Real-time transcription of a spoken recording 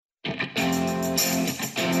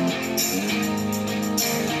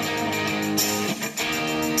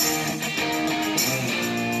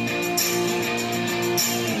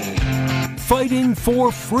fighting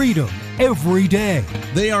for freedom every day.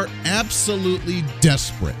 They are absolutely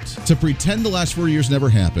desperate to pretend the last 4 years never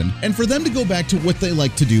happened and for them to go back to what they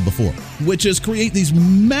liked to do before, which is create these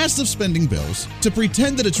massive spending bills to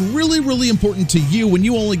pretend that it's really, really important to you when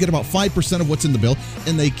you only get about 5% of what's in the bill,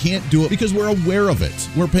 and they can't do it because we're aware of it.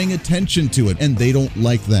 We're paying attention to it, and they don't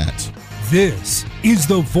like that. This is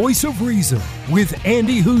the Voice of Reason with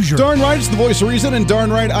Andy Hoosier. Darn right, it's the Voice of Reason, and darn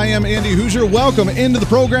right, I am Andy Hoosier. Welcome into the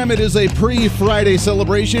program. It is a pre-Friday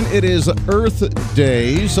celebration. It is Earth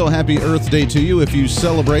Day, so happy Earth Day to you if you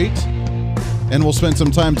celebrate. And we'll spend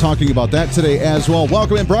some time talking about that today as well.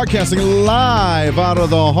 Welcome in, broadcasting live out of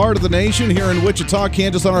the heart of the nation here in Wichita,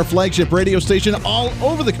 Kansas, on our flagship radio station, all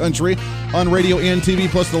over the country on radio and TV,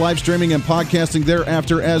 plus the live streaming and podcasting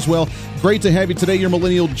thereafter as well. Great to have you today, your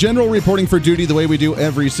Millennial General, reporting for duty the way we do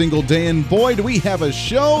every single day. And boy, do we have a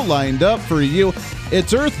show lined up for you.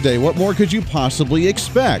 It's Earth Day. What more could you possibly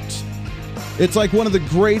expect? It's like one of the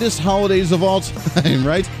greatest holidays of all time,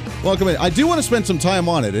 right? Welcome in. I do want to spend some time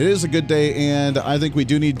on it. It is a good day, and I think we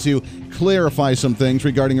do need to clarify some things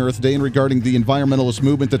regarding Earth Day and regarding the environmentalist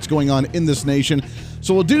movement that's going on in this nation.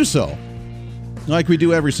 So we'll do so like we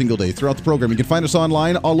do every single day throughout the program. You can find us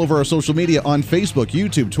online all over our social media on Facebook,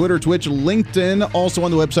 YouTube, Twitter, Twitch, LinkedIn, also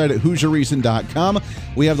on the website at HoosierReason.com.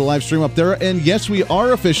 We have the live stream up there. And yes, we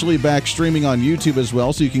are officially back streaming on YouTube as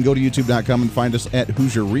well, so you can go to YouTube.com and find us at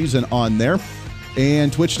Hoosier Reason on there.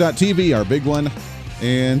 And Twitch.tv, our big one,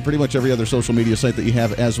 and pretty much every other social media site that you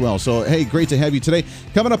have as well. So, hey, great to have you today.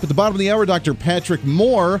 Coming up at the bottom of the hour, Dr. Patrick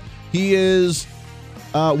Moore. He is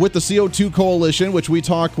with the CO2 Coalition, which we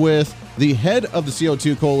talk with the head of the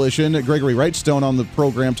CO2 Coalition, Gregory Wrightstone, on the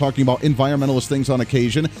program, talking about environmentalist things on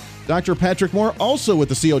occasion. Dr. Patrick Moore, also with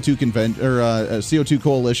the CO2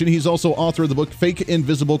 Coalition. He's also author of the book Fake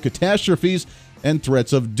Invisible Catastrophes and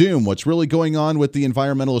Threats of Doom. What's really going on with the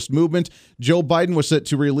environmentalist movement? Joe Biden was set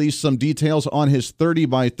to release some details on his 30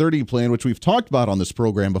 by 30 plan, which we've talked about on this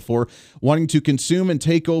program before, wanting to consume and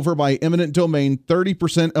take over by eminent domain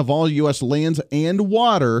 30% of all U.S. lands and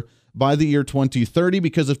water by the year 2030,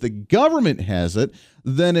 because if the government has it,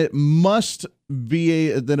 then it must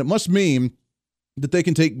mean that they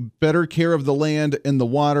can take better care of the land and the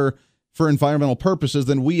water for environmental purposes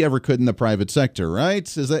than we ever could in the private sector,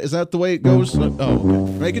 right? Is that the way it goes? Oh,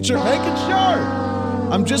 okay. Making sure.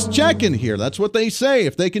 I'm just checking here. That's what they say.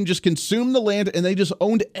 If they can just consume the land and they just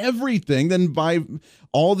owned everything, then by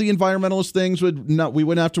all the environmentalist things we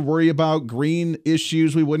wouldn't have to worry about green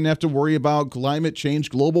issues. We wouldn't have to worry about climate change,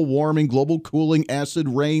 global warming, global cooling, acid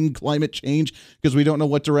rain, climate change, because we don't know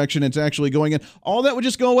what direction it's actually going in. All that would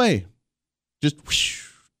just go away. Just whoosh,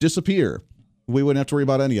 disappear. We wouldn't have to worry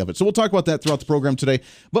about any of it. So we'll talk about that throughout the program today.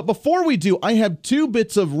 But before we do, I have two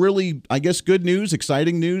bits of really, I guess, good news,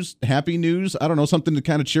 exciting news, happy news. I don't know, something to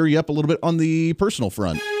kind of cheer you up a little bit on the personal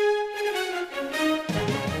front.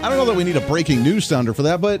 I don't know that we need a breaking news sounder for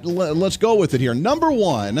that, but let's go with it here. Number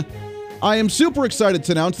one, I am super excited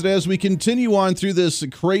to announce that as we continue on through this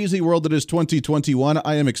crazy world that is 2021,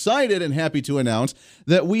 I am excited and happy to announce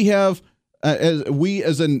that we have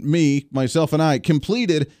myself and I,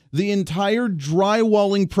 completed the entire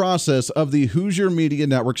drywalling process of the Hoosier Media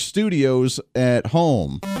Network studios at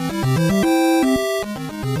home.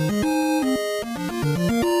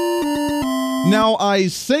 Now, I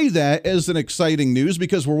say that as an exciting news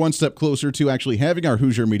because we're one step closer to actually having our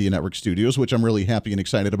Hoosier Media Network studios, which I'm really happy and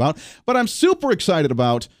excited about. But I'm super excited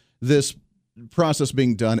about this process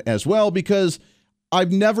being done as well because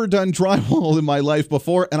I've never done drywall in my life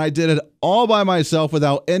before, and I did it all by myself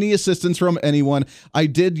without any assistance from anyone. I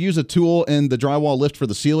did use a tool and the drywall lift for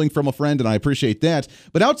the ceiling from a friend, and I appreciate that.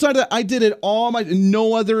 But outside of that, I did it all.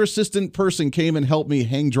 No other assistant person came and helped me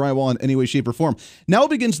hang drywall in any way, shape, or form. Now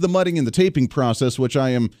begins the mudding and the taping process, which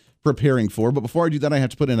I am preparing for. But before I do that, I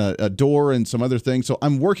have to put in a door and some other things. So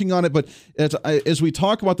I'm working on it. But as we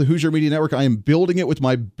talk about the Hoosier Media Network, I am building it with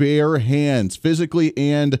my bare hands, physically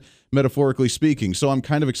and metaphorically speaking. So I'm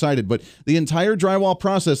kind of excited. But the entire drywall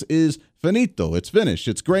process is finito. It's finished.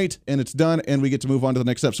 It's great. And it's done. And we get to move on to the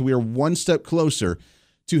next step. So we are one step closer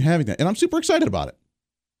to having that. And I'm super excited about it.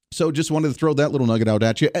 So just wanted to throw that little nugget out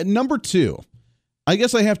at you. At number two, I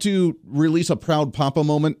guess I have to release a proud papa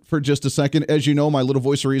moment for just a second. As you know, my little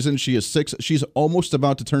voice of reason, she is 6. She's almost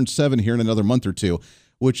about to turn 7 here in another month or two,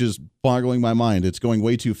 which is boggling my mind. It's going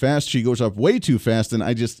way too fast. She goes up way too fast, and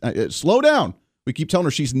I slow down. We keep telling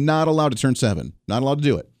her she's not allowed to turn 7, not allowed to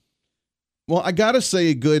do it. Well, I got to say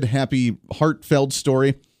a good, happy, heartfelt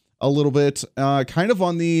story a little bit, kind of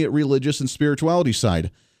on the religious and spirituality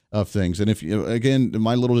side of things. And if you, again,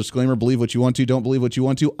 my little disclaimer, believe what you want to, don't believe what you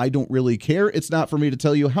want to. I don't really care. It's not for me to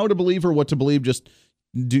tell you how to believe or what to believe. Just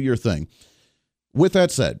do your thing. With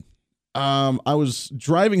that said, I was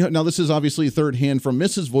driving. Now, this is obviously third hand from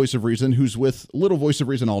Mrs. Voice of Reason, who's with Little Voice of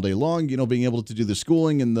Reason all day long, being able to do the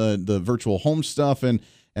schooling and the virtual home stuff and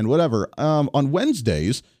whatever. On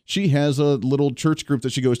Wednesdays, she has a little church group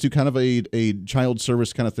that she goes to, kind of a child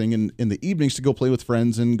service kind of thing in the evenings to go play with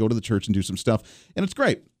friends and go to the church and do some stuff. And it's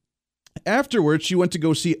great. Afterwards, she went to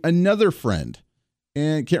go see another friend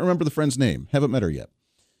and can't remember the friend's name. Haven't met her yet.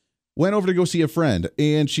 Went over to go see a friend,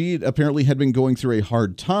 and she apparently had been going through a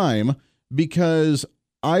hard time because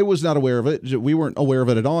I was not aware of it. We weren't aware of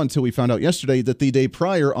it at all until we found out yesterday that the day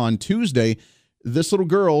prior, on Tuesday, this little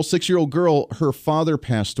girl, 6-year-old girl, her father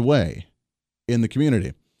passed away in the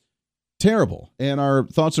community. Terrible. And our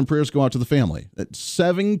thoughts and prayers go out to the family.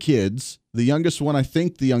 7 kids. The youngest one, I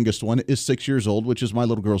think the youngest one, is 6 years old, which is my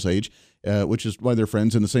little girl's age, which is why they're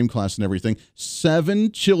friends in the same class and everything.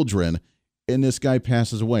 7 children. And this guy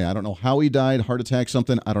passes away. I don't know how he died, heart attack,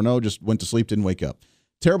 something. I don't know, just went to sleep, didn't wake up.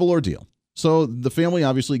 Terrible ordeal. So the family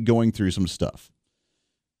obviously going through some stuff.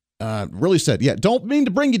 Really sad. Yeah, don't mean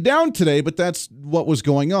to bring you down today, but that's what was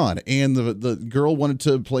going on. And the girl wanted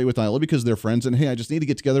to play with Isla because they're friends. And, hey, I just need to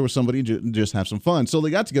get together with somebody and just have some fun. So they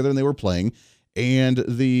got together and they were playing. And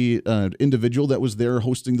the individual that was there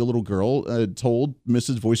hosting the little girl told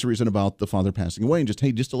Mrs. Voice of Reason about the father passing away. And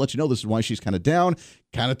just to let you know, this is why she's kind of down.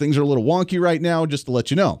 Kind of things are a little wonky right now, just to let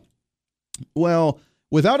you know. Well,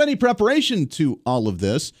 without any preparation to all of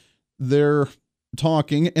this, they're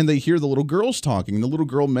talking and they hear the little girls talking. And the little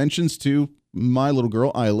girl mentions to my little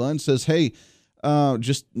girl, Isla, and says, hey,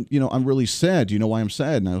 I'm really sad. Do you know why I'm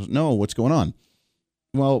sad? And I was, no, what's going on?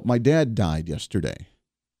 Well, my dad died yesterday.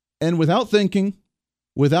 And without thinking,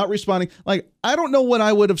 without responding, I don't know what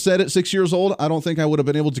I would have said at 6 years old. I don't think I would have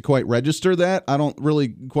been able to quite register that. I don't really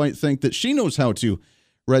quite think that she knows how to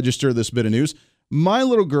register this bit of news. My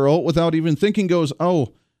little girl, without even thinking, goes,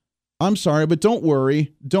 oh, I'm sorry, but don't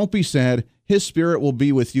worry. Don't be sad. His spirit will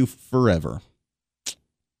be with you forever.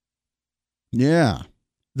 Yeah.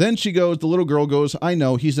 Then the little girl goes, I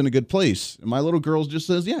know, he's in a good place. And my little girl just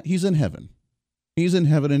says, yeah, he's in heaven. He's in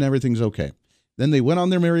heaven and everything's okay. Then they went on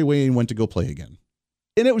their merry way and went to go play again.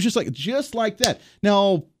 And it was just like that.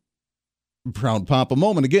 Now, proud papa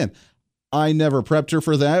moment again. I never prepped her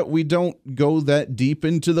for that. We don't go that deep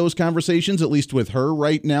into those conversations, at least with her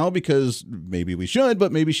right now, because maybe we should,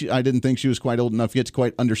 but maybe I didn't think she was quite old enough yet to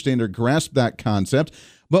quite understand or grasp that concept.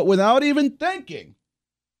 But without even thinking,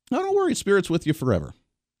 no, don't worry, Spirit's with you forever.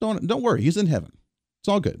 Don't worry, he's in heaven. It's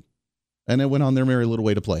all good. And it went on their merry little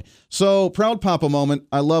way to play. So, proud papa moment.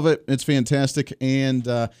 I love it. It's fantastic. And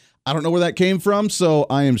I don't know where that came from, so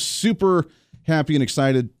I am super happy and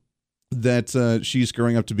excited that she's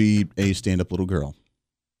growing up to be a stand-up little girl.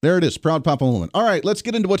 There it is, proud papa moment. All right, let's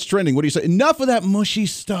get into what's trending. What do you say? Enough of that mushy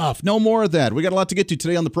stuff. No more of that. We got a lot to get to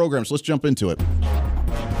today on the program, so let's jump into it.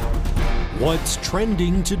 What's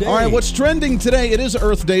trending today? All right, what's trending today? It is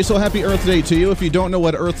Earth Day, so happy Earth Day to you. If you don't know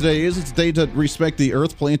what Earth Day is, it's a day to respect the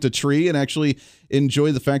earth, plant a tree, and actually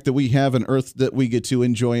enjoy the fact that we have an earth that we get to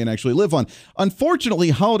enjoy and actually live on. Unfortunately,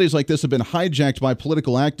 holidays like this have been hijacked by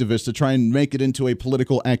political activists to try and make it into a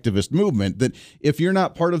political activist movement, that if you're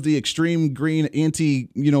not part of the extreme green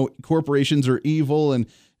corporations are evil and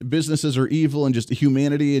businesses are evil and just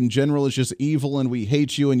humanity in general is just evil and we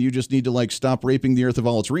hate you and you just need to stop raping the earth of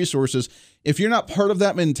all its resources. If you're not part of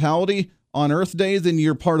that mentality on Earth Day, then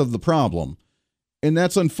you're part of the problem. And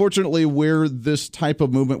that's unfortunately where this type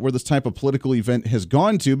of movement, where this type of political event has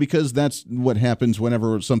gone to, because that's what happens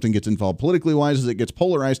whenever something gets involved politically wise, is it gets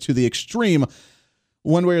polarized to the extreme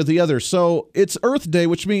one way or the other. So it's Earth Day,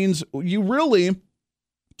 which means you really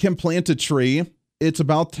can plant a tree. It's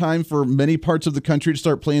about time for many parts of the country to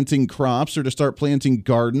start planting crops or to start planting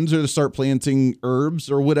gardens or to start planting herbs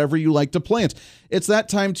or whatever you like to plant. It's that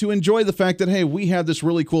time to enjoy the fact that, hey, we have this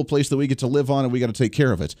really cool place that we get to live on and we got to take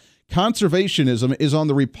care of it. Conservationism is on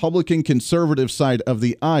the Republican conservative side of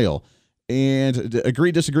the aisle. And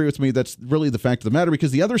agree, disagree with me, that's really the fact of the matter,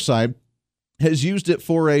 because the other side has used it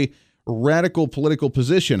for a radical political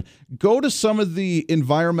position. Go to some of the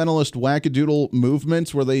environmentalist wackadoodle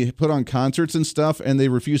movements where they put on concerts and stuff and they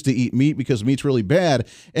refuse to eat meat because meat's really bad,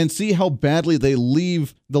 and see how badly they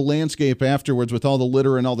leave the landscape afterwards with all the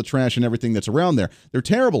litter and all the trash and everything that's around there. They're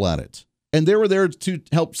terrible at it. And they were there to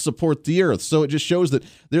help support the earth. So it just shows that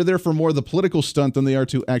they're there for more of the political stunt than they are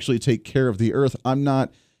to actually take care of the earth. I'm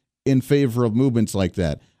not in favor of movements like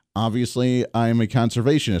that. Obviously, I'm a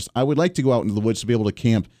conservationist. I would like to go out into the woods to be able to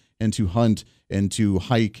camp and to hunt and to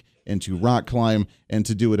hike and to rock climb and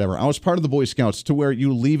to do whatever. I was part of the Boy Scouts, to where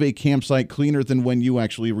you leave a campsite cleaner than when you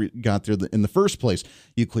actually got there in the first place.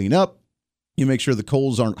 You clean up, You make sure the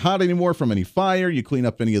coals aren't hot anymore from any fire. You clean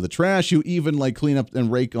up any of the trash. You even like clean up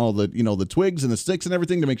and rake all the, the twigs and the sticks and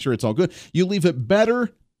everything to make sure it's all good. You leave it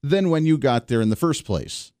better than when you got there in the first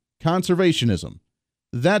place. Conservationism.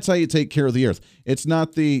 That's how you take care of the earth. It's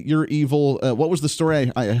not you're evil. What was the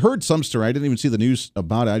story? I heard some story. I didn't even see the news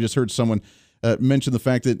about it. I just heard someone mention the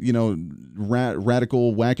fact that,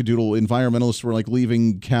 radical wackadoodle environmentalists were like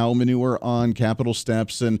leaving cow manure on Capitol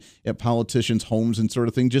steps and at politicians' homes and sort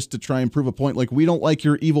of thing just to try and prove a point. Like, we don't like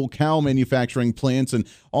your evil cow manufacturing plants and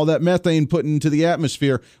all that methane put into the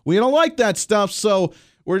atmosphere. We don't like that stuff, so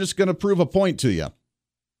we're just going to prove a point to you.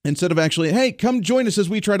 Instead of actually, hey, come join us as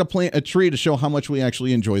we try to plant a tree to show how much we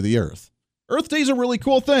actually enjoy the earth. Earth Day is a really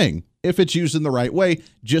cool thing if it's used in the right way,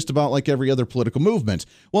 just about like every other political movement.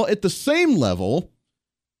 Well, at the same level,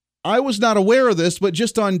 I was not aware of this, but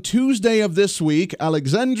just on Tuesday of this week,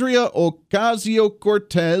 Alexandria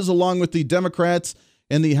Ocasio-Cortez, along with the Democrats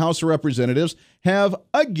and the House of Representatives, have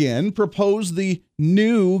again proposed the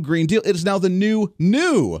new Green Deal. It is now the new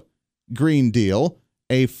Green Deal,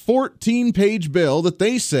 a 14-page bill that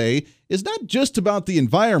they say is not just about the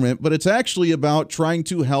environment, but it's actually about trying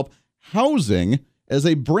to help housing as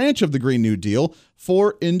a branch of the Green New Deal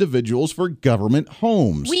for individuals for government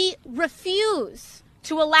homes. We refuse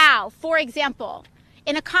to allow, for example,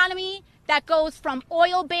 an economy that goes from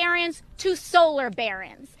oil barons to solar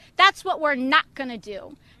barons. That's what we're not going to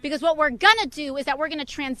do. Because what we're going to do is that we're going to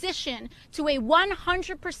transition to a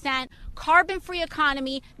 100% carbon-free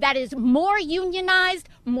economy that is more unionized,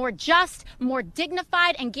 more just, more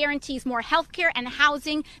dignified, and guarantees more health care and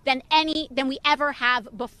housing than we ever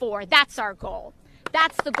have before. That's our goal.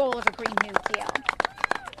 That's the goal of a Green New Deal.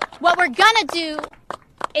 What we're going to do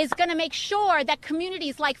is going to make sure that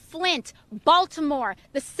communities like Flint, Baltimore,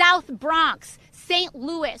 the South Bronx, St.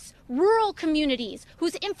 Louis, rural communities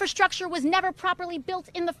whose infrastructure was never properly built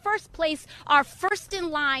in the first place are first in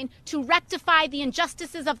line to rectify the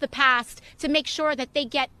injustices of the past to make sure that they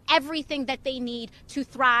get everything that they need to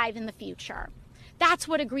thrive in the future. That's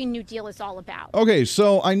what a Green New Deal is all about. Okay,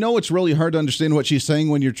 so I know it's really hard to understand what she's saying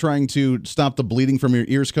when you're trying to stop the bleeding from your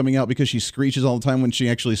ears coming out because she screeches all the time when she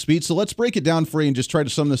actually speaks. So let's break it down for you and just try to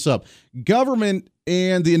sum this up. Government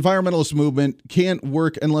and the environmentalist movement can't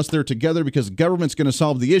work unless they're together because government's going to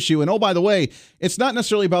solve the issue. And oh, by the way, it's not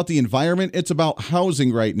necessarily about the environment. It's about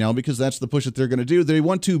housing right now because that's the push that they're going to do. They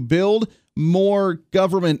want to build more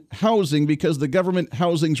government housing because the government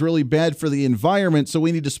housing is really bad for the environment. So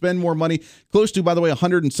we need to spend more money, close to, by the way,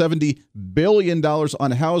 $170 billion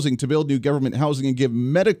on housing to build new government housing and give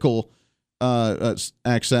medical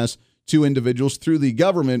access to individuals through the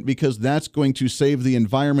government because that's going to save the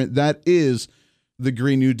environment. That is the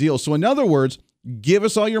Green New Deal. So in other words, give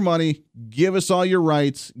us all your money, give us all your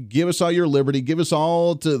rights, give us all your liberty, give us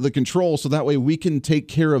all to the control so that way we can take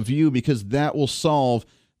care of you because that will solve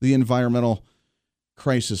the environmental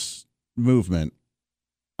crisis movement.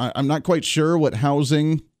 I'm not quite sure what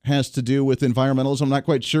housing has to do with environmentalism. I'm not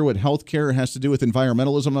quite sure what healthcare has to do with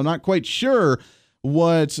environmentalism. I'm not quite sure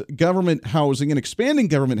what government housing and expanding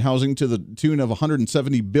government housing to the tune of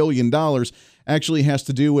 $170 billion actually has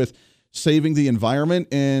to do with saving the environment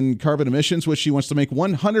and carbon emissions, which she wants to make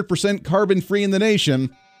 100% carbon-free in the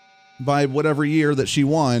nation by whatever year that she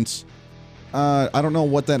wants. I don't know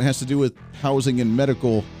what that has to do with housing and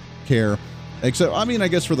medical care. Except, I mean, I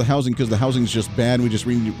guess for the housing, because the housing's just bad. We just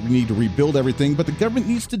need to rebuild everything. But the government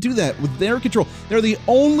needs to do that with their control. They're the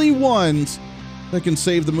only ones that can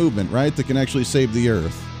save the movement, right? That can actually save the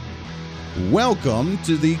earth. Welcome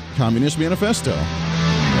to the Communist Manifesto.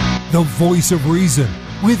 The Voice of Reason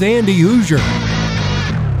with Andy Hoosier.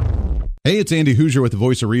 Hey, it's Andy Hoosier with the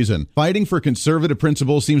Voice of Reason. Fighting for conservative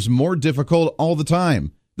principles seems more difficult all the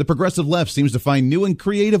time. The progressive left seems to find new and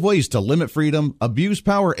creative ways to limit freedom, abuse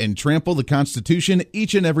power, and trample the Constitution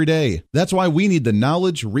each and every day. That's why we need the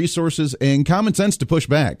knowledge, resources, and common sense to push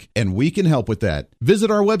back, and we can help with that. Visit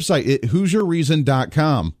our website at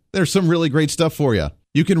HoosierReason.com. There's some really great stuff for you.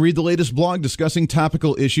 You can read the latest blog discussing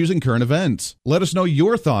topical issues and current events. Let us know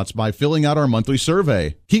your thoughts by filling out our monthly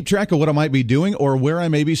survey. Keep track of what I might be doing or where I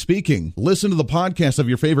may be speaking. Listen to the podcast of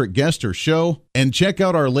your favorite guest or show, and check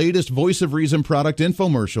out our latest Voice of Reason product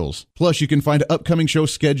infomercials. Plus, you can find upcoming show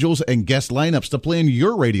schedules and guest lineups to plan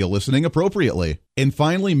your radio listening appropriately. And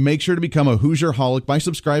finally, make sure to become a Hoosier-holic by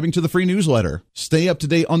subscribing to the free newsletter. Stay up to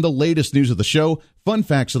date on the latest news of the show, fun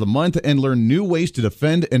facts of the month, and learn new ways to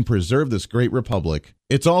defend and preserve this great republic.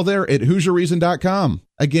 It's all there at HoosierReason.com.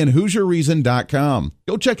 Again, HoosierReason.com.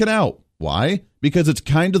 Go check it out. Why? Because it's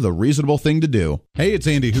kind of the reasonable thing to do. Hey, it's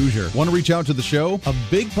Andy Hoosier. Want to reach out to the show? A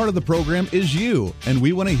big part of the program is you, and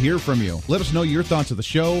we want to hear from you. Let us know your thoughts of the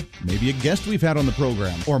show, maybe a guest we've had on the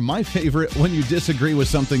program, or my favorite, when you disagree with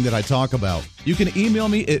something that I talk about. You can email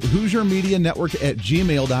me at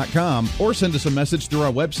HoosierMediaNetwork@gmail.com or send us a message through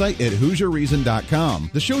our website at HoosierReason.com.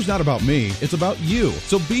 The show's not about me, it's about you.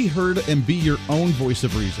 So be heard and be your own voice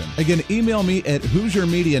of reason. Again, email me at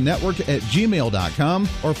HoosierMediaNetwork@gmail.com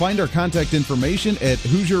or find our contact information at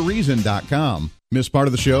HoosierReason.com. Miss part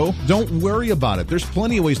of the show? Don't worry about it. There's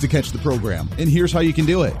plenty of ways to catch the program, and here's how you can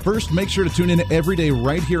do it. First, make sure to tune in every day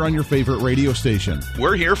right here on your favorite radio station.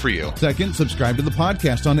 We're here for you. Second, subscribe to the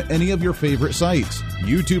podcast on any of your favorite sites.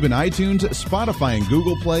 YouTube and iTunes, Spotify and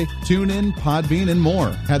Google Play, TuneIn, Podbean, and more.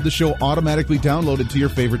 Have the show automatically downloaded to your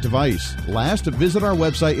favorite device. Last, visit our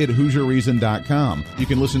website at HoosierReason.com. You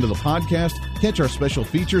can listen to the podcast, catch our special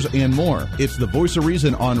features, and more. It's the voice of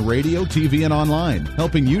reason on radio, TV, and online,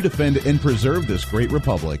 helping you defend and preserve this great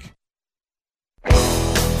republic.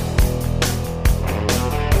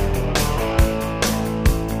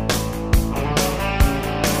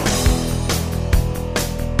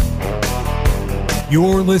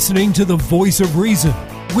 You're listening to the Voice of Reason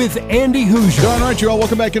with Andy Hoosier. All right, you all,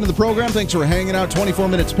 welcome back into the program. Thanks for hanging out. 24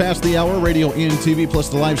 minutes past the hour, radio and TV, plus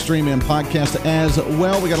the live stream and podcast as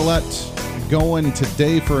well. We got a lot going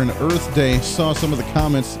today for an Earth Day. Saw some of the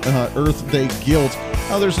comments, Earth Day guilt.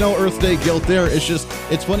 Oh, there's no Earth Day guilt there. It's just,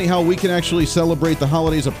 it's funny how we can actually celebrate the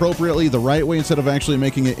holidays appropriately, the right way, instead of actually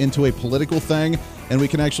making it into a political thing. And we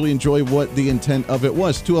can actually enjoy what the intent of it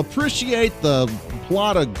was, to appreciate the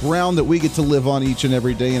plot of ground that we get to live on each and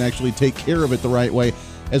every day and actually take care of it the right way,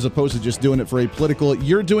 as opposed to just doing it for a political,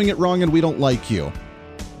 you're doing it wrong and we don't like you.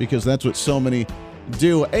 Because that's what so many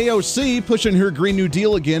do. AOC pushing her Green New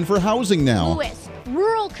Deal again for housing now. Lewis,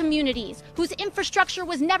 rural communities whose infrastructure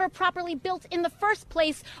was never properly built in the first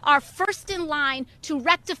place are first in line to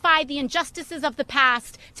rectify the injustices of the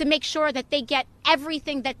past, to make sure that they get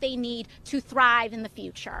everything that they need to thrive in the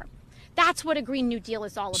future. That's what a Green New Deal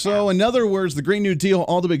is all about. So, in other words, the Green New Deal,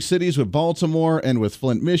 all the big cities with Baltimore and with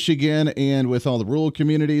Flint, Michigan, and with all the rural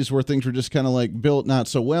communities where things were just kind of like built not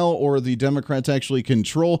so well, or the Democrats actually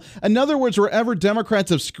control. In other words, wherever Democrats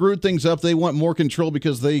have screwed things up, they want more control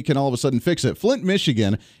because they can all of a sudden fix it. Flint,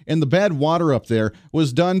 Michigan, and the bad water up there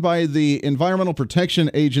was done by the Environmental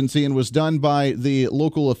Protection Agency and was done by the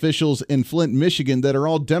local officials in Flint, Michigan that are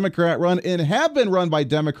all Democrat-run and have been run by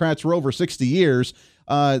Democrats for over 60 years.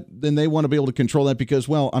 Then they want to be able to control that because,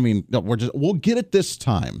 well, I mean, we'll get it this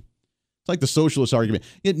time. It's like the socialist argument.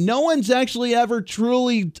 Yet no one's actually ever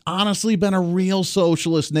truly, honestly been a real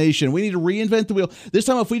socialist nation. We need to reinvent the wheel. This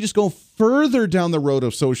time, if we just go further down the road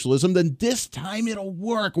of socialism, then this time it'll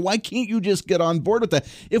work. Why can't you just get on board with that?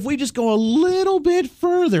 If we just go a little bit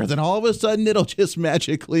further, then all of a sudden it'll just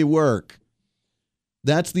magically work.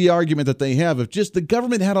 That's the argument that they have. If just the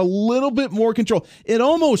government had a little bit more control, it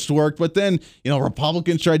almost worked. But then,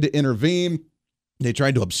 Republicans tried to intervene. They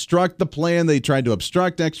tried to obstruct the plan. They tried to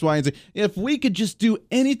obstruct X, Y, and Z. If we could just do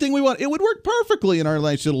anything we want, it would work perfectly in our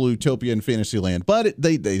nice little utopia and fantasy land. But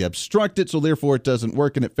they obstruct it, so therefore it doesn't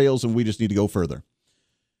work and it fails, and we just need to go further.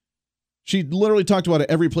 She literally talked about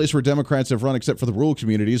every place where Democrats have run except for the rural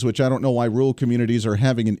communities, which I don't know why rural communities are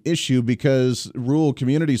having an issue, because rural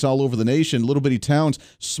communities all over the nation, little bitty towns,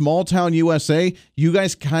 small town USA, you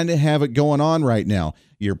guys kind of have it going on right now.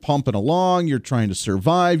 You're pumping along. You're trying to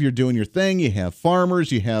survive. You're doing your thing. You have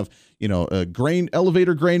farmers. You have,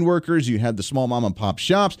 elevator grain workers. You have the small mom and pop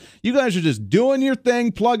shops. You guys are just doing your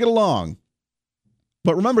thing, plug it along.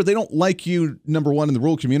 But remember, they don't like you, number one, in the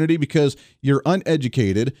rural community because you're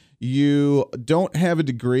uneducated, you don't have a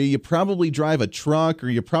degree, you probably drive a truck, or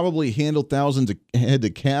you probably handle thousands of head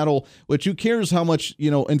of cattle, which who cares how much,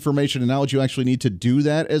 information and knowledge you actually need to do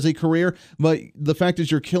that as a career. But the fact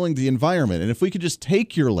is you're killing the environment. And if we could just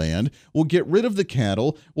take your land, we'll get rid of the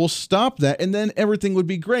cattle, we'll stop that, and then everything would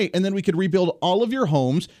be great. And then we could rebuild all of your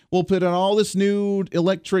homes. We'll put in all this new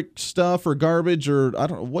electric stuff or garbage, or I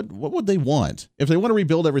don't know, what would they want? If they want to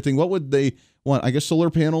rebuild everything, what would they want? I guess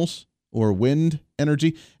solar panels or wind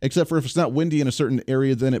energy, except for if it's not windy in a certain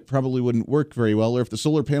area, then it probably wouldn't work very well. Or if the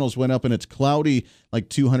solar panels went up and it's cloudy like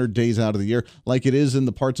 200 days out of the year, like it is in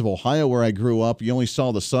the parts of Ohio where I grew up, you only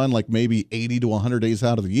saw the sun like maybe 80 to 100 days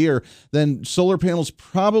out of the year, then solar panels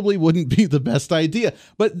probably wouldn't be the best idea.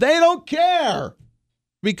 But they don't care,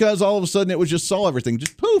 because all of a sudden it would just solve everything.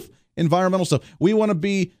 Just poof, environmental stuff. We want to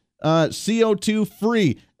be CO2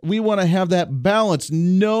 free. We want to have that balance.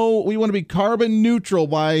 No, we want to be carbon neutral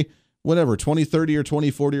by whatever, 2030 or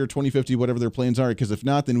 2040 or 2050, whatever their plans are, because if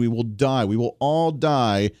not, then we will die. We will all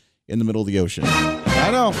die in the middle of the ocean. I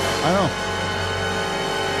know.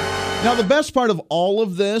 Now, the best part of all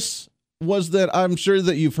of this was that I'm sure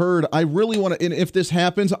that you've heard, I really want to, and if this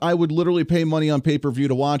happens, I would literally pay money on pay-per-view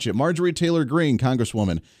to watch it. Marjorie Taylor Green,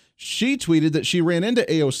 Congresswoman, she tweeted that she ran into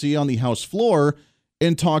AOC on the House floor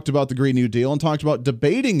and talked about the Green New Deal and talked about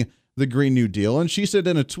debating the Green New Deal. And she said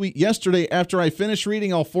in a tweet yesterday, after I finish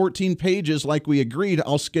reading all 14 pages like we agreed,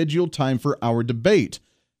 I'll schedule time for our debate.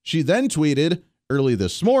 She then tweeted early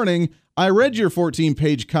this morning, I read your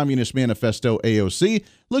 14-page Communist Manifesto, AOC.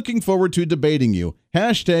 Looking forward to debating you.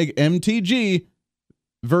 Hashtag MTG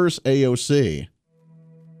versus AOC.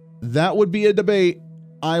 That would be a debate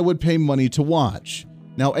I would pay money to watch.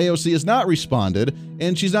 Now, AOC has not responded,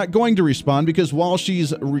 and she's not going to respond because while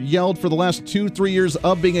she's yelled for the last 2-3 years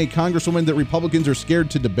of being a congresswoman that Republicans are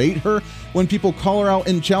scared to debate her, when people call her out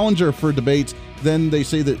and challenge her for debates, then they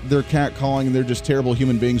say that they're catcalling and they're just terrible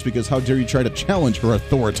human beings because how dare you try to challenge her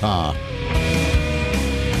authority.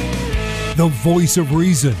 The Voice of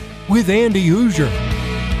Reason with Andy Hoosier.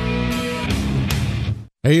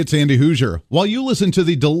 Hey, it's Andy Hoosier. While you listen to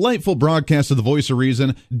the delightful broadcast of The Voice of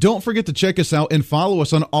Reason, don't forget to check us out and follow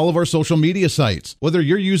us on all of our social media sites. Whether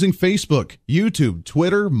you're using Facebook, YouTube,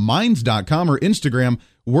 Twitter, Minds.com, or Instagram,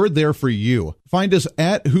 we're there for you. Find us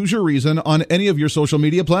at Hoosier Reason on any of your social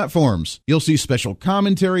media platforms. You'll see special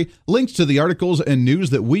commentary, links to the articles and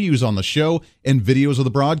news that we use on the show, and videos of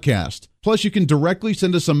the broadcast. Plus, you can directly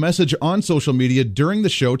send us a message on social media during the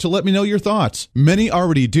show to let me know your thoughts. Many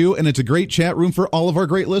already do, and it's a great chat room for all of our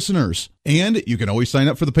great listeners. And you can always sign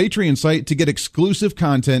up for the Patreon site to get exclusive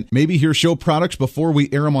content, maybe hear show products before we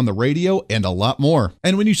air them on the radio, and a lot more.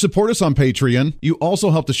 And when you support us on Patreon, you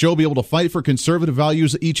also help the show be able to fight for conservative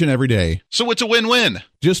values each and every day. So it's a win-win.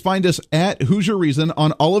 Just find us at Hoosier Reason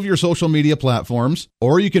on all of your social media platforms,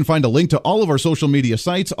 or you can find a link to all of our social media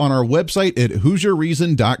sites on our website at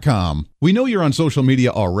HoosierReason.com. We know you're on social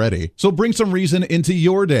media already, so bring some reason into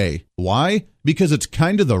your day. Why? Because it's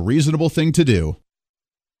kind of the reasonable thing to do.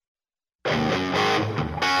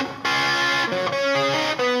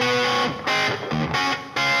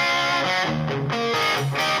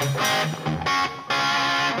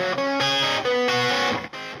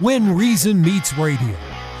 When Reason Meets Radio.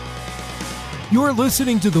 You're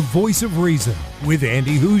listening to The Voice of Reason with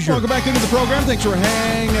Andy Hoosier. Welcome back into the program. Thanks for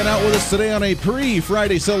hanging out with us today on a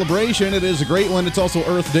pre-Friday celebration. It is a great one. It's also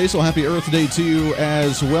Earth Day, so happy Earth Day to you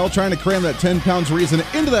as well. Trying to cram that 10 pounds of reason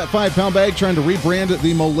into that 5-pound bag, trying to rebrand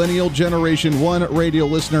the millennial generation, one radio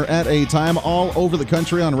listener at a time, all over the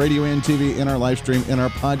country on radio and TV, in our live stream, in our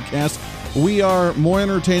podcast. We are more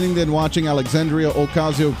entertaining than watching Alexandria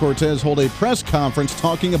Ocasio-Cortez hold a press conference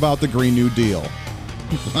talking about the Green New Deal.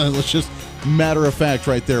 Let's just matter of fact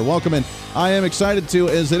right there. Welcome in. I am excited to,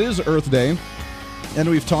 as it is Earth Day, and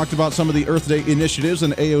we've talked about some of the Earth Day initiatives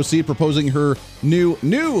and AOC proposing her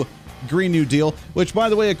new Green New Deal, which, by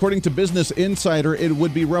the way, according to Business Insider, it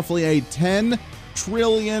would be roughly a $10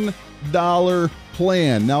 trillion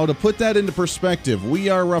plan. Now, to put that into perspective, we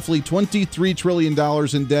are roughly $23 trillion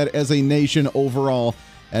in debt as a nation overall,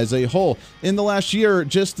 as a whole. In the last year,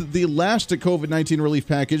 just the last COVID-19 relief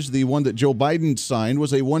package, the one that Joe Biden signed,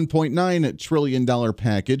 was a $1.9 trillion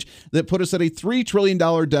package that put us at a $3 trillion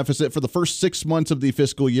deficit for the first 6 months of the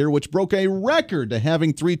fiscal year, which broke a record to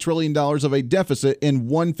having $3 trillion of a deficit in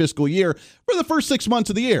one fiscal year for the first 6 months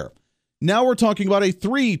of the year. Now we're talking about a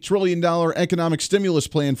 $3 trillion economic stimulus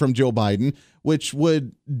plan from Joe Biden, which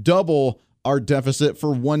would double our deficit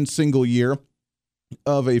for one single year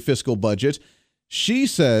of a fiscal budget. She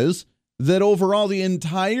says that overall the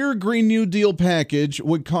entire Green New Deal package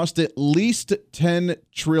would cost at least $10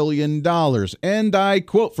 trillion. And I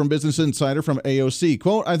quote from Business Insider from AOC,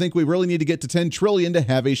 quote, I think we really need to get to 10 trillion to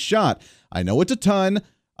have a shot. I know it's a ton.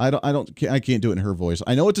 I can't do it in her voice.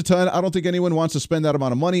 I know it's a ton. I don't think anyone wants to spend that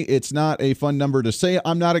amount of money. It's not a fun number to say.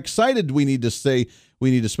 I'm not excited we need to spend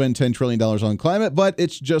 $10 trillion on climate, but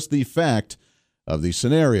it's just the fact of the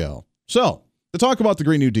scenario. So, to talk about the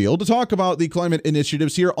Green New Deal, to talk about the climate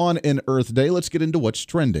initiatives here on an Earth Day, let's get into what's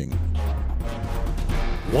trending.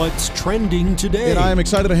 What's trending today? And I am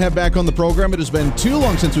excited to have back on the program. It has been too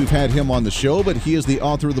long since we've had him on the show, but he is the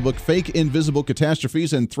author of the book Fake Invisible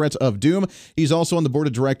Catastrophes and Threats of Doom. He's also on the board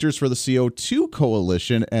of directors for the CO2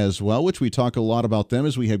 Coalition as well, which we talk a lot about them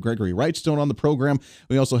as we have Gregory Wrightstone on the program.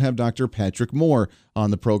 We also have Dr. Patrick Moore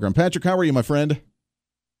on the program. Patrick, how are you, my friend?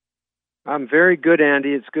 I'm very good, Andy.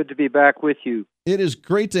 It's good to be back with you. It is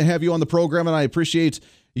great to have you on the program, and I appreciate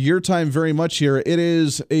your time very much here. It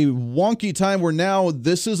is a wonky time where now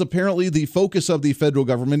this is apparently the focus of the federal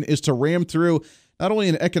government is to ram through not only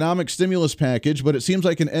an economic stimulus package, but it seems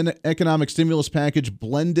like an economic stimulus package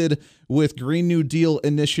blended with Green New Deal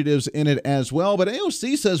initiatives in it as well. But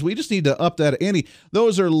AOC says we just need to up that ante.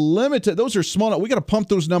 Those are limited. Those are small. We got to pump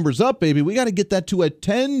those numbers up, baby. We got to get that to a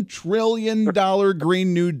 $10 trillion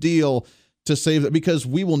Green New Deal to save it, because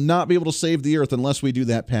we will not be able to save the earth unless we do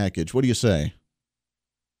that package. What do you say?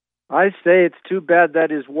 I say it's too bad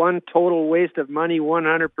that is one total waste of money,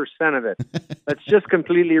 100% of it. That's just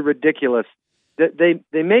completely ridiculous.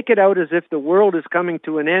 They make it out as if the world is coming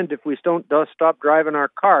to an end if we don't stop driving our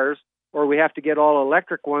cars, or we have to get all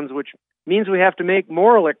electric ones, which means we have to make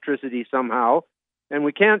more electricity somehow, and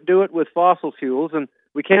we can't do it with fossil fuels, and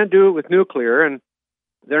we can't do it with nuclear, and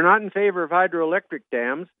they're not in favor of hydroelectric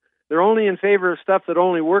dams. They're only in favor of stuff that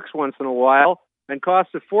only works once in a while and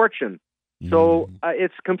costs a fortune. So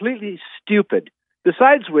it's completely stupid.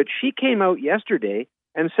 Besides which, she came out yesterday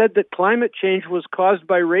and said that climate change was caused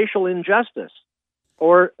by racial injustice,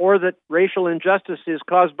 or that racial injustice is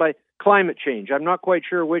caused by climate change. I'm not quite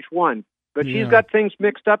sure which one, but she's got things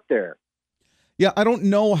mixed up there. Yeah, I don't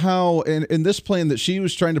know how, in this plan that she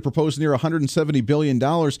was trying to propose near $170 billion,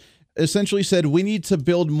 essentially said we need to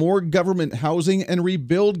build more government housing and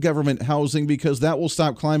rebuild government housing, because that will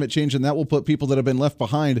stop climate change and that will put people that have been left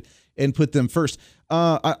behind and put them first.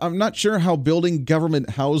 I'm not sure how building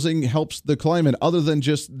government housing helps the climate, other than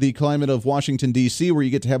just the climate of Washington, D.C., where you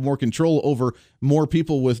get to have more control over more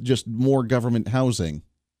people with just more government housing.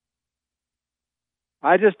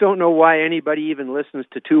 I just don't know why anybody even listens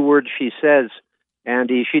to two words she says,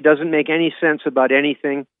 Andy. She doesn't make any sense about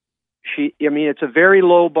anything. It's a very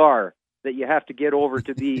low bar that you have to get over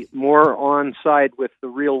to be more on side with the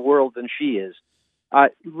real world than she is.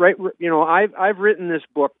 I've written this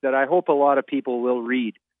book that I hope a lot of people will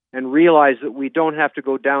read and realize that we don't have to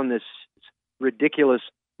go down this ridiculous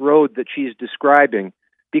road that she's describing,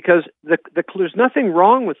 because there's nothing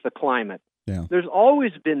wrong with the climate. Yeah. There's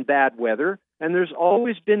always been bad weather, and there's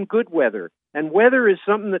always been good weather. And weather is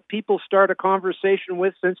something that people start a conversation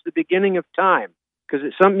with since the beginning of time, because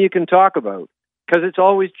it's something you can talk about, because it's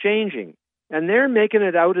always changing. And they're making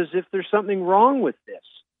it out as if there's something wrong with this.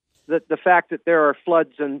 The fact that there are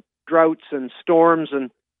floods and droughts and storms and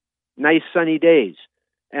nice sunny days.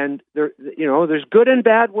 And there's good and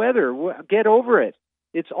bad weather. Get over it.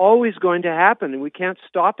 It's always going to happen, and we can't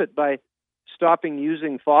stop it by stopping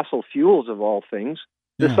using fossil fuels, of all things.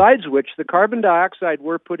 Yeah. Besides which, the carbon dioxide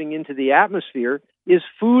we're putting into the atmosphere is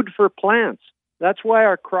food for plants. That's why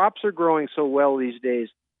our crops are growing so well these days,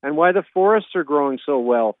 and why the forests are growing so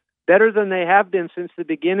well, better than they have been since the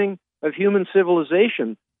beginning of human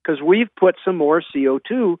civilization, because we've put some more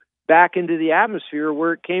CO2 back into the atmosphere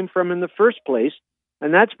where it came from in the first place,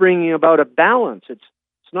 and that's bringing about a balance. It's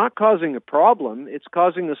not causing a problem, it's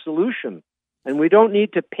causing a solution. And we don't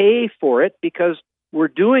need to pay for it, because we're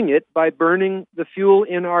doing it by burning the fuel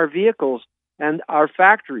in our vehicles and our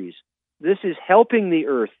factories. This is helping the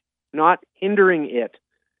earth, not hindering it.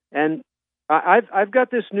 And I've got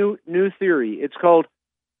this new theory. It's called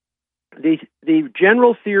the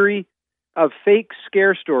general theory of fake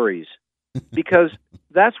scare stories, because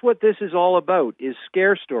that's what this is all about, is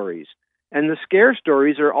scare stories. And the scare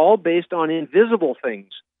stories are all based on invisible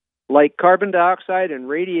things, like carbon dioxide and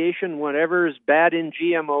radiation, whatever is bad in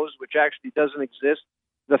GMOs, which actually doesn't exist,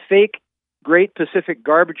 the fake Great Pacific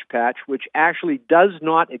Garbage Patch, which actually does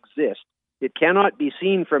not exist. It cannot be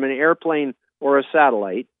seen from an airplane or a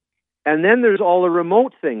satellite. And then there's all the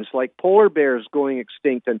remote things, like polar bears going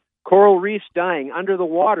extinct and coral reefs dying under the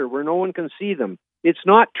water where no one can see them. It's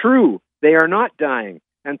not true. They are not dying.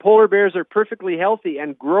 And polar bears are perfectly healthy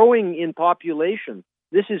and growing in population.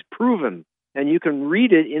 This is proven. And you can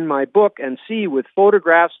read it in my book and see with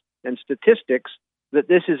photographs and statistics that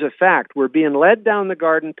this is a fact. We're being led down the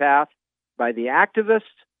garden path by the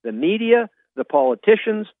activists, the media, the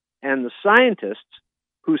politicians, and the scientists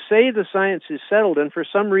who say the science is settled and for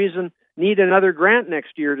some reason need another grant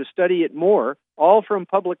next year to study it more, all from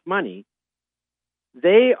public money.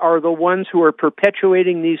 They are the ones who are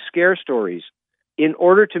perpetuating these scare stories in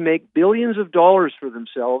order to make billions of dollars for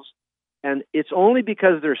themselves. And it's only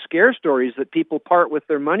because they're scare stories that people part with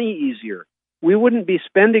their money easier. We wouldn't be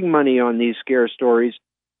spending money on these scare stories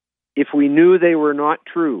if we knew they were not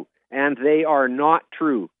true. And they are not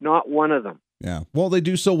true, not one of them. Yeah. Well, they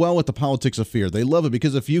do so well with the politics of fear. They love it,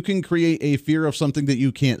 because if you can create a fear of something that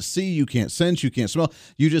you can't see, you can't sense, you can't smell,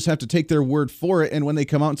 you just have to take their word for it. And when they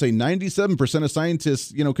come out and say 97% of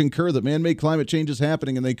scientists, concur that man-made climate change is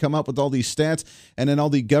happening, and they come up with all these stats, and then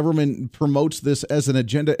all the government promotes this as an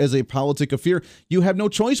agenda, as a politic of fear, you have no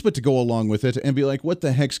choice but to go along with it and be like, what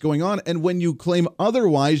the heck's going on? And when you claim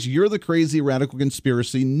otherwise, you're the crazy radical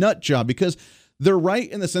conspiracy nut job, because they're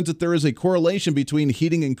right in the sense that there is a correlation between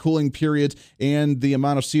heating and cooling periods and the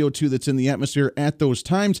amount of CO2 that's in the atmosphere at those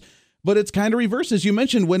times. But it's kind of reverse. As you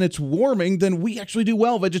mentioned, when it's warming, then we actually do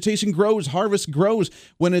well. Vegetation grows, harvest grows.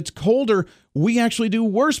 When it's colder, we actually do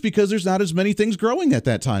worse because there's not as many things growing at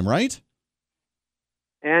that time, right?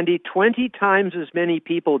 Andy, 20 times as many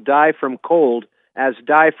people die from cold as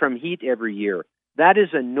die from heat every year. That is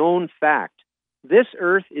a known fact. This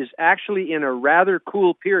Earth is actually in a rather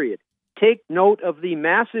cool period. Take note of the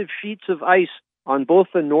massive sheets of ice on both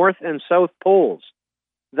the North and South poles.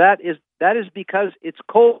 That is because it's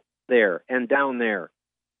cold there and down there.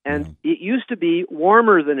 And it used to be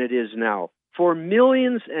warmer than it is now. For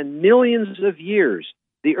millions and millions of years,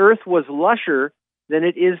 the Earth was lusher than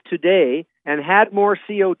it is today and had more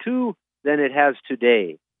CO2 than it has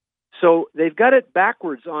today. So they've got it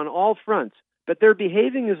backwards on all fronts, but they're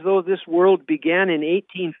behaving as though this world began in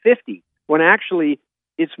 1850, when actually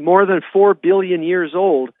it's more than 4 billion years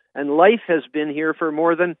old, and life has been here for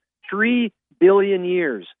more than 3 billion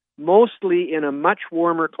years, mostly in a much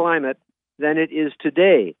warmer climate than it is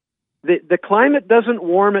today. The climate doesn't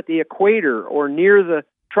warm at the equator or near the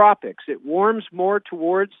tropics. It warms more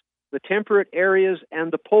towards the temperate areas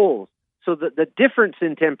and the poles, so that the difference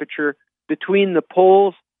in temperature between the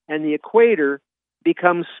poles and the equator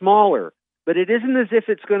becomes smaller. But it isn't as if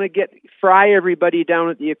it's going to fry everybody down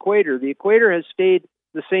at the equator. The equator has stayed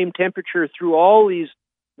the same temperature through all these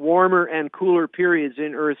warmer and cooler periods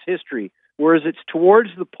in Earth's history, whereas it's towards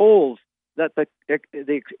the poles that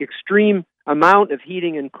the extreme amount of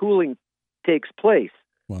heating and cooling takes place.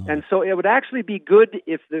 Wow. And so it would actually be good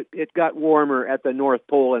if it got warmer at the North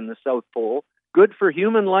Pole and the South Pole, good for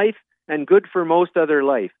human life and good for most other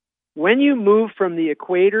life. When you move from the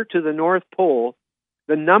equator to the North Pole,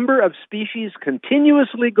 the number of species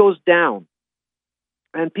continuously goes down.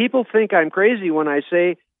 And people think I'm crazy when I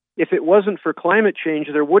say if it wasn't for climate change,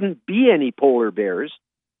 there wouldn't be any polar bears.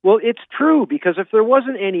 Well, it's true, because if there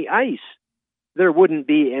wasn't any ice, there wouldn't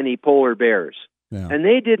be any polar bears. Yeah. And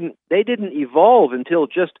they didn't evolve until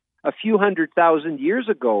just a few 100,000 years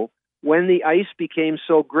ago, when the ice became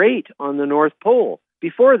so great on the North Pole.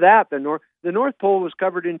 Before that, the North Pole was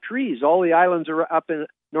covered in trees. All the islands up in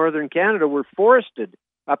northern Canada were forested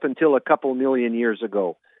up until a couple million years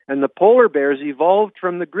ago. And the polar bears evolved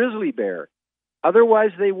from the grizzly bear.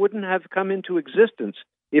 Otherwise, they wouldn't have come into existence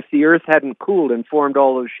if the Earth hadn't cooled and formed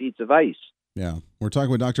all those sheets of ice. Yeah. We're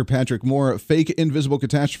talking with Dr. Patrick Moore, Fake Invisible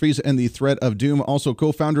Catastrophes and the Threat of Doom, also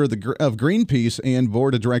co-founder of Greenpeace and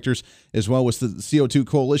board of directors as well with the CO2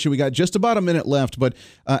 Coalition. We got just about a minute left, but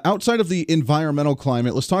outside of the environmental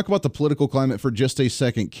climate, let's talk about the political climate for just a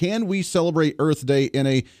second. Can we celebrate Earth Day in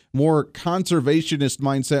a more conservationist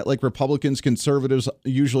mindset like Republicans, conservatives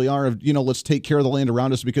usually are, of, let's take care of the land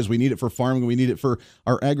around us because we need it for farming, we need it for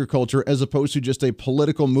our agriculture, as opposed to just a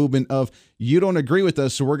political movement of, you don't agree with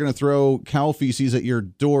us, so we're going to throw cow feces at your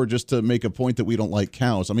door just to make a point that we don't like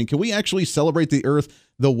cows? I mean, can we actually celebrate the Earth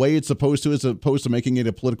the way it's supposed to, as opposed to making it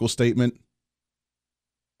a political statement?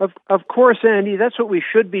 Of course, Andy, that's what we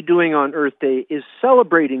should be doing on Earth Day, is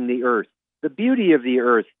celebrating the Earth, the beauty of the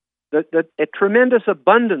Earth, a tremendous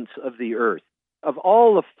abundance of the Earth, of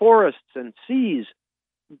all the forests and seas.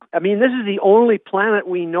 I mean, this is the only planet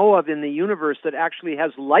we know of in the universe that actually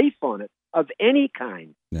has life on it of any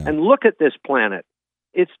kind. Yeah. And look at this planet.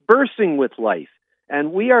 It's bursting with life,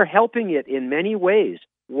 and we are helping it in many ways,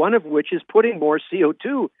 one of which is putting more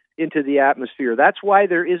CO2 into the atmosphere. That's why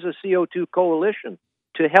there is a CO2 Coalition,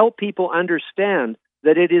 to help people understand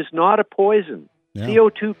that it is not a poison. Yeah.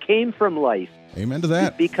 CO2 came from life. Amen to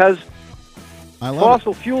that. Because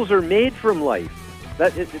fossil fuels are made from life.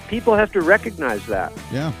 People have to recognize that.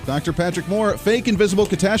 Yeah. Dr. Patrick Moore, Fake Invisible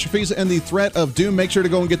Catastrophes and the Threat of Doom. Make sure to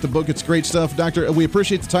go and get the book. It's great stuff. Doctor, we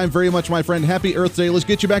appreciate the time very much, my friend. Happy Earth Day. Let's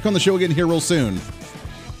get you back on the show again here real soon.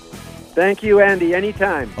 Thank you, Andy.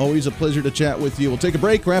 Anytime. Always a pleasure to chat with you. We'll take a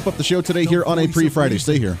break, wrap up the show today here on a pre-Friday.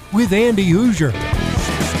 Stay here. With Andy Hoosier.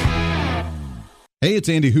 Hey, it's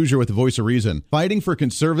Andy Hoosier with the Voice of Reason. Fighting for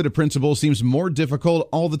conservative principles seems more difficult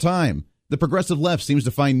all the time. The progressive left seems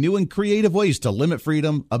to find new and creative ways to limit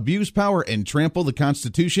freedom, abuse power, and trample the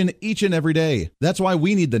Constitution each and every day. That's why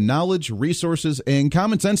we need the knowledge, resources, and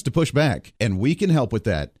common sense to push back, and we can help with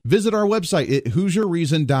that. Visit our website at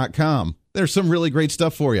HoosierReason.com. There's some really great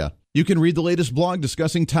stuff for you. You can read the latest blog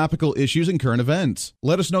discussing topical issues and current events.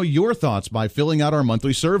 Let us know your thoughts by filling out our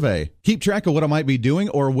monthly survey. Keep track of what I might be doing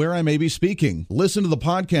or where I may be speaking. Listen to the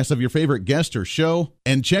podcast of your favorite guest or show, and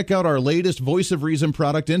And check out our latest Voice of Reason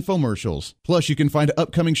product infomercials. Plus, you can find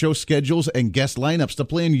upcoming show schedules and guest lineups to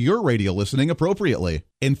plan your radio listening appropriately.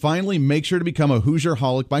 And finally, make sure to become a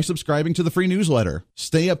Hoosier-holic by subscribing to the free newsletter.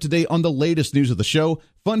 Stay up to date on the latest news of the show,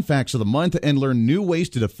 fun facts of the month, and learn new ways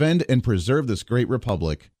to defend and preserve this great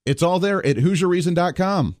republic. It's all there at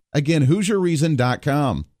HoosierReason.com. Again,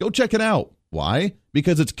 HoosierReason.com. Go check it out. Why?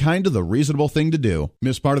 Because it's kind of the reasonable thing to do.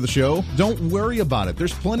 Miss part of the show? Don't worry about it.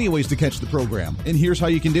 There's plenty of ways to catch the program, and here's how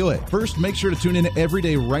you can do it. First, make sure to tune in every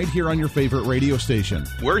day right here on your favorite radio station.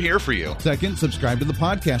 We're here for you. Second, subscribe to the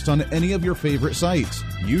podcast on any of your favorite sites.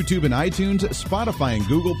 YouTube and iTunes, Spotify and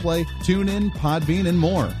Google Play, TuneIn, Podbean, and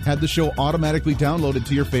more. Have the show automatically downloaded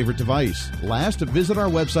to your favorite device. Last, visit our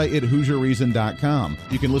website at HoosierReason.com.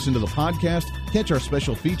 You can listen to the podcast, catch our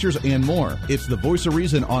special features, and more. It's the Voice of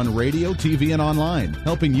Reason on radio, TV, and online,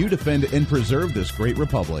 helping you defend and preserve this great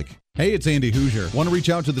republic. Hey, it's Andy Hoosier. Want to reach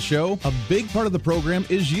out to the show? A big part of the program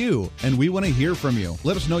is you, and we want to hear from you.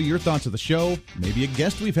 Let us know your thoughts of the show, maybe a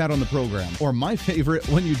guest we've had on the program, or my favorite,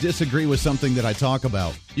 when you disagree with something that I talk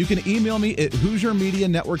about. You can email me at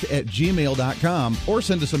HoosierMediaNetwork@gmail.com or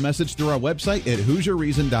send us a message through our website at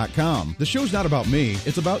HoosierReason.com. The show's not about me,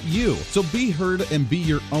 it's about you. So be heard and be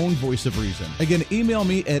your own voice of reason. Again, email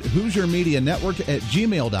me at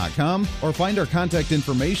HoosierMediaNetwork@gmail.com or find our contact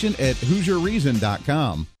information at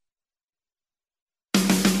HoosierReason.com.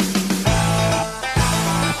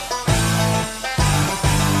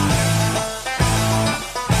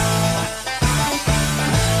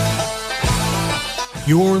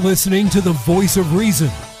 You're listening to the Voice of Reason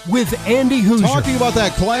with Andy Hoosier. Talking about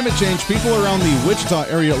that climate change, people around the Wichita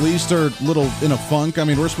area at least are a little in a funk. I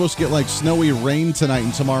mean, we're supposed to get like snowy rain tonight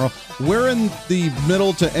and tomorrow. We're in the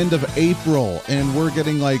middle to end of April, and we're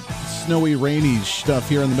getting like snowy, rainy stuff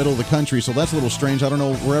here in the middle of the country. So that's a little strange. I don't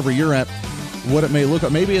know wherever you're at what it may look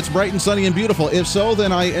like. Maybe it's bright and sunny and beautiful. If so,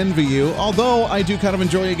 then I envy you. Although I do kind of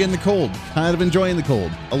enjoy, again, the cold. Kind of enjoying the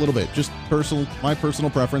cold a little bit. Just my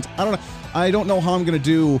personal preference. I don't know. I don't know how I'm going to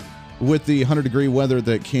do with the 100-degree weather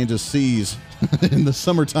that Kansas sees in the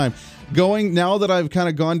summertime. Now that I've kind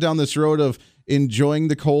of gone down this road of enjoying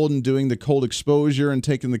the cold and doing the cold exposure and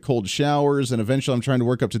taking the cold showers, and eventually I'm trying to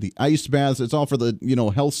work up to the ice baths. It's all for the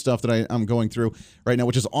health stuff that I'm going through right now,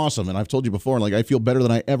 which is awesome. And I've told you before, like, I feel better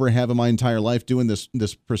than I ever have in my entire life doing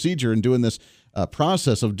this procedure and doing this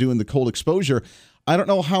process of doing the cold exposure. I don't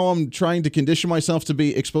know how I'm trying to condition myself to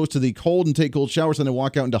be exposed to the cold and take cold showers and then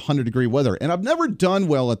walk out into 100-degree weather. And I've never done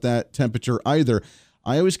well at that temperature either.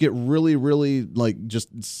 I always get really, really like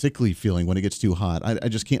just sickly feeling when it gets too hot. I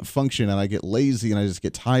just can't function, and I get lazy, and I just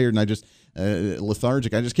get tired, and I just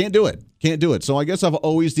lethargic. I just can't do it. Can't do it. So I guess I've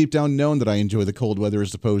always deep down known that I enjoy the cold weather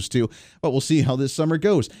as opposed to, but we'll see how this summer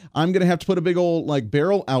goes. I'm going to have to put a big old like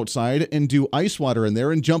barrel outside and do ice water in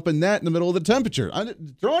there and jump in that in the middle of the temperature.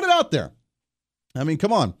 I'm throwing it out there. I mean,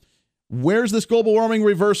 come on. Where's this global warming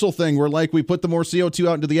reversal thing where, like, we put the more CO2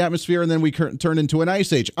 out into the atmosphere and then we turn into an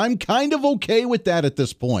ice age? I'm kind of okay with that at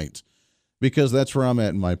this point because that's where I'm at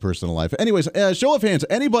in my personal life. Anyways, show of hands.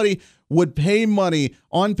 Anybody would pay money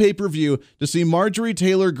on pay-per-view to see Marjorie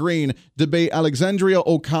Taylor Green debate Alexandria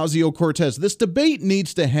Ocasio-Cortez? This debate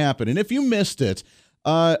needs to happen. And if you missed it,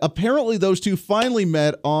 apparently those two finally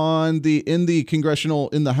met in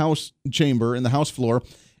the House chamber, in the House floor.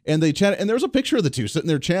 And they chat, and there was a picture of the two sitting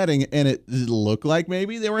there chatting, and it looked like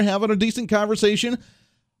maybe they were having a decent conversation.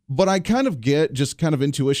 But I kind of get, just kind of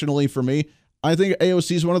intuitionally for me, I think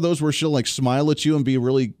AOC is one of those where she'll like smile at you and be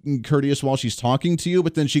really courteous while she's talking to you,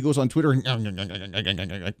 but then she goes on Twitter and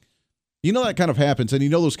that kind of happens.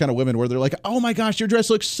 And those kind of women where they're like, oh my gosh, your dress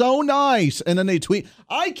looks so nice. And then they tweet,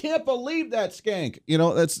 I can't believe that skank.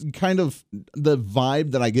 That's kind of the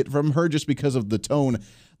vibe that I get from her just because of the tone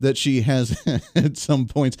that she has at some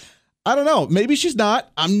points. I don't know. Maybe she's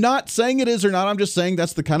not. I'm not saying it is or not. I'm just saying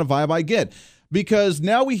that's the kind of vibe I get. Because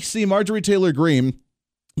now we see Marjorie Taylor Green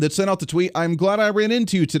that sent out the tweet, I'm glad I ran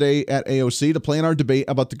into you today at AOC to plan our debate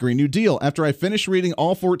about the Green New Deal. After I finish reading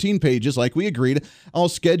all 14 pages like we agreed, I'll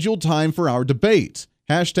schedule time for our debate.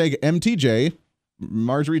 Hashtag MTJ,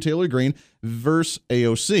 Marjorie Taylor Green versus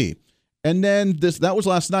AOC. And then that was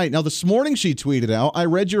last night. Now, this morning she tweeted out, I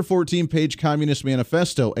read your 14-page Communist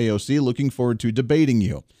Manifesto, AOC. Looking forward to debating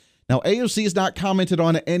you. Now, AOC has not commented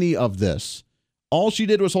on any of this. All she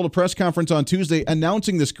did was hold a press conference on Tuesday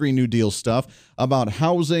announcing this Green New Deal stuff about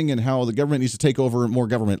housing and how the government needs to take over more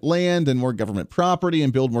government land and more government property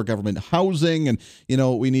and build more government housing. And,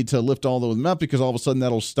 we need to lift all of them up because all of a sudden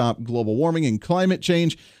that'll stop global warming and climate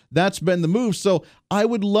change. That's been the move. So I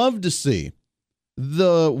would love to see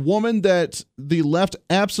the woman that the left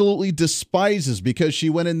absolutely despises because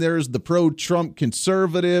she went in there as the pro-Trump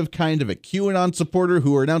conservative, kind of a QAnon supporter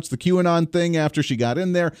who announced the QAnon thing after she got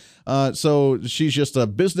in there. So she's just a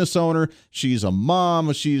business owner. She's a mom.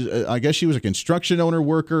 I guess she was a construction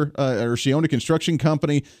worker, or she owned a construction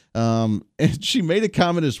company. And she made a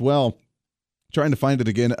comment as well. Trying to find it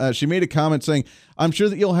again. She made a comment saying, "I'm sure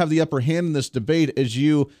that you'll have the upper hand in this debate as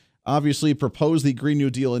you obviously propose the Green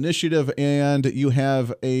New Deal initiative and you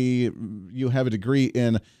have a degree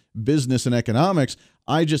in business and economics.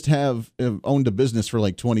 I just have owned a business for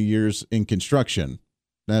like 20 years in construction.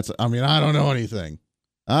 I don't know anything.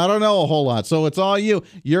 I don't know a whole lot. So it's all you.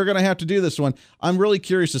 You're going to have to do this one." I'm really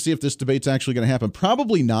curious to see if this debate's actually going to happen.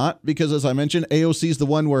 Probably not, because as I mentioned, AOC is the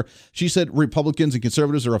one where she said Republicans and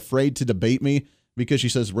conservatives are afraid to debate me because she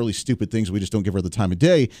says really stupid things. We just don't give her the time of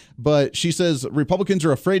day. But she says Republicans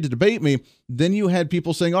are afraid to debate me. Then you had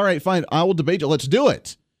people saying, all right, fine, I will debate you. Let's do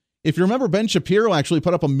it. If you remember, Ben Shapiro actually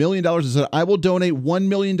put up $1 million and said, I will donate $1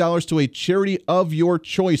 million to a charity of your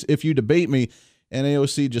choice if you debate me. And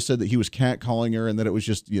AOC just said that he was catcalling her and that it was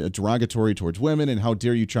just derogatory towards women and how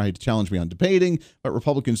dare you try to challenge me on debating. But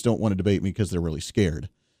Republicans don't want to debate me because they're really scared.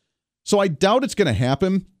 So I doubt it's going to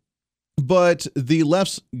happen. But the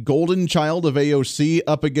left's golden child of AOC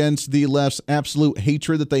up against the left's absolute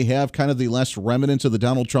hatred that they have, kind of the last remnants of the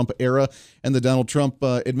Donald Trump era and the Donald Trump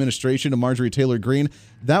administration of Marjorie Taylor Green,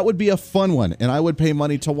 that would be a fun one. And I would pay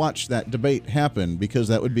money to watch that debate happen because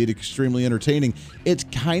that would be extremely entertaining. It's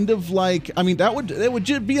kind of like, it would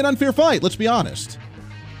just be an unfair fight. Let's be honest.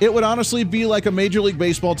 It would honestly be like a Major League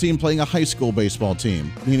Baseball team playing a high school baseball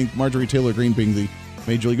team, meaning Marjorie Taylor Green being the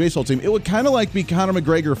Major League Baseball team. It would kind of like be Conor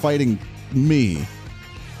McGregor fighting me.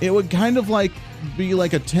 It would kind of like be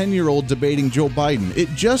like a 10-year-old debating Joe Biden. It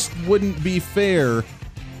just wouldn't be fair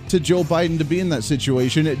to Joe Biden to be in that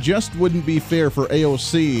situation. It just wouldn't be fair for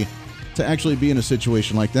AOC to actually be in a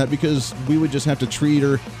situation like that because we would just have to treat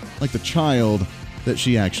her like the child that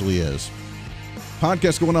she actually is.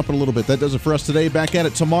 Podcast going up in a little bit. That does it for us today. Back at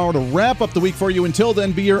it tomorrow to wrap up the week for you. Until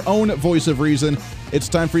then, be your own voice of reason. It's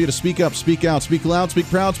time for you to speak up, speak out, speak loud, speak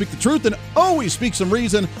proud, speak the truth, and always speak some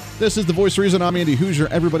reason. This is The Voice of Reason. I'm Andy Hoosier.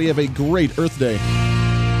 Everybody have a great Earth Day.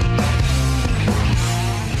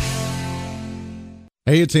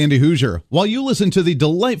 Hey, it's Andy Hoosier. While you listen to the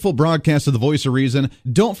delightful broadcast of The Voice of Reason,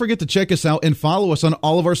 don't forget to check us out and follow us on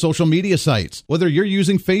all of our social media sites. Whether you're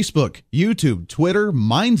using Facebook, YouTube, Twitter,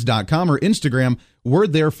 Minds.com, or Instagram, we're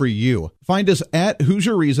there for you. Find us at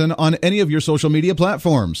Hoosier Reason on any of your social media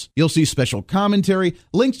platforms. You'll see special commentary,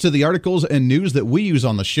 links to the articles and news that we use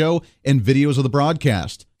on the show, and videos of the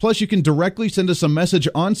broadcast. Plus, you can directly send us a message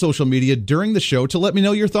on social media during the show to let me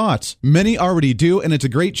know your thoughts. Many already do, and it's a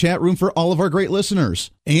great chat room for all of our great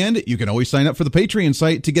listeners. And you can always sign up for the Patreon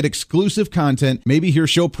site to get exclusive content, maybe hear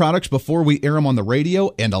show products before we air them on the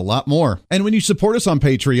radio, and a lot more. And when you support us on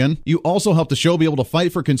Patreon, you also help the show be able to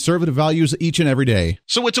fight for conservative values each and every day.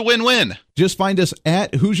 So it's a win-win. Just find us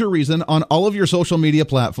at Hoosier Reason on all of your social media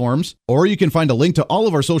platforms, or you can find a link to all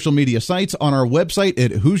of our social media sites on our website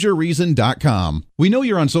at HoosierReason.com. We know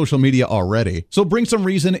you're on social media already, so bring some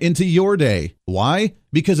reason into your day. Why?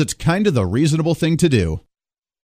 Because it's kind of the reasonable thing to do.